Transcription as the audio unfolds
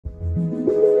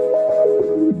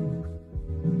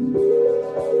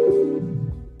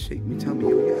Shake me, tell me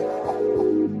you got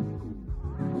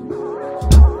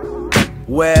it.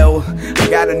 Well, I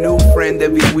got a new friend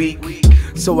every week,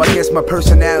 so I guess my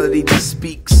personality just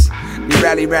speaks. We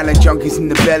rally around like junkies in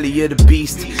the belly of the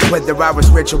beast. Whether I was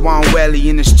rich or on welly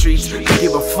in the streets, I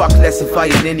give a fuck less if I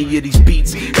hit any of these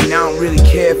beats. And I don't really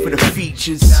care for the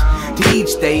features. To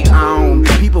each their own.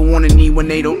 People wanna need when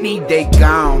they don't need, they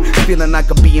gone. Feeling like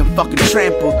I'm being fucking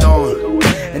trampled on.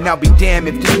 And I'll be damned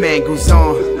if this man goes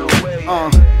on.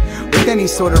 With any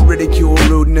sort of ridicule,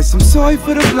 rudeness. I'm sorry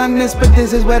for the bluntness, but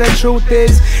this is where the truth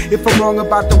is. If I'm wrong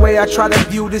about the way I try to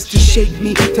view this, just shake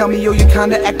me, tell me, yo, you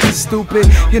kinda acting stupid.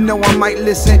 You know I might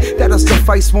listen, that'll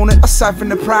suffice, won't it? Aside from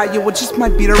the pride, yo, it just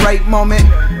might be the right moment.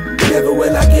 Never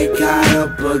will I get caught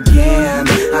up again.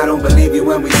 I don't believe you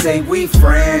when we say we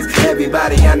friends.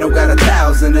 Everybody I know got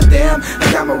 1,000 of them.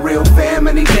 I got my real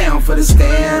family down for the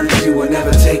stand. You will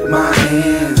never take my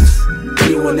hands.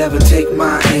 You will never take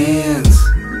my hands.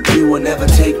 You will never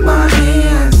take my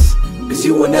hands. Cause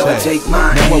you will never take my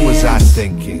hands. Now what was I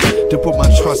thinking? To put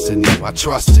my trust in you, I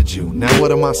trusted you. Now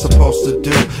what am I supposed to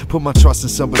do? Put my trust in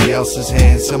somebody else's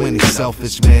hands. So many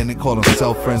selfish men, they call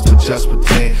themselves friends but just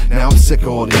pretend. Now I'm sick of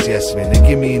all these yes men, they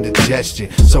give me indigestion.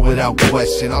 So without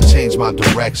question, I'll change my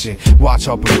direction. Watch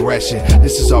our progression,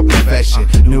 this is our profession.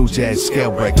 New jazz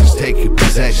scale breakers, taking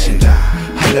possession.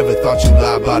 I never thought you'd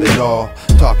lie about it all.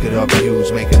 Talk it up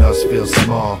huge, making us feel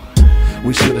small.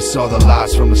 We should've saw the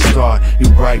lies from the start. You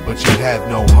bright but you have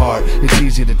no heart. It's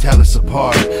easy to tell us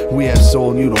apart. We have soul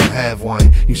and you don't have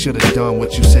one. You should've done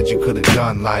what you said you could've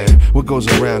done, liar. What goes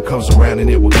around comes around and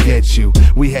it will get you.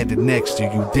 We had it next to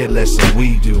you, did less than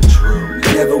we do. True.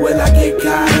 Never will I get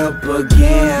caught up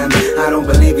again. I don't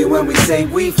believe you when we say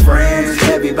we friends.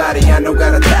 Everybody I know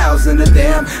got 1,000 of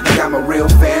them. I got my real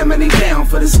family down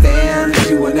for the stand.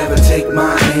 You will never take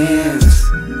my hands.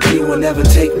 You will never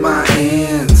take my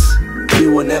hands.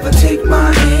 You will never take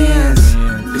my hands.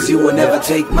 Cause you will never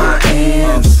take my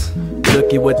hands.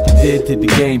 Look at what you did to the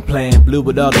game plan. Blew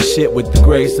with all the shit with the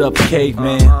grace of a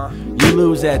caveman. You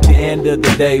lose at the end of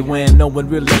the day when no one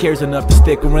really cares enough to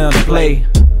stick around and play.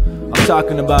 I'm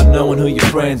talking about knowing who your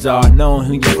friends are, knowing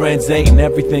who your friends ain't, and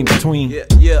everything between.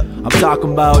 I'm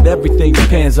talking about everything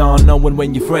depends on knowing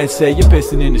when your friends say you're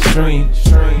pissing in the stream.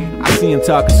 I see him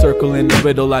talking circle in the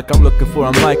riddle like I'm looking for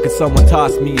a mic and someone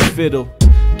tossed me a fiddle.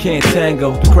 Can't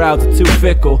tango, the crowds are too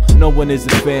fickle. No one is a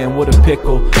fan, what a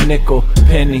pickle. Nickel,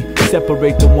 penny,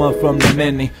 separate the one from the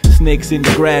many. Snakes in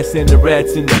the grass and the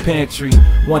rats in the pantry.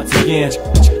 Once again,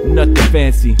 nothing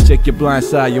fancy. Check your blind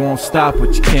side, you won't stop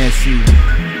what you can't see.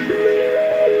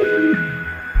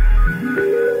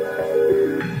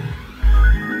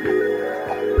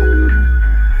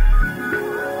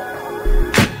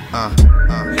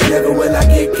 Never will I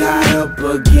get caught up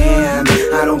again.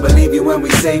 I don't believe you when we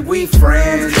say we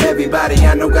friends. Everybody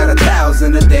I know got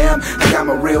 1,000 of them. I got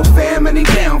my real family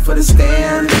down for the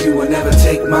stand. You will never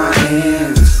take my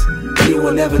hands. You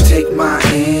will never take my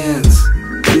hands.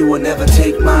 You will never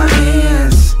take my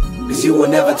hands. Cause you will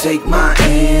never take my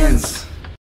hands.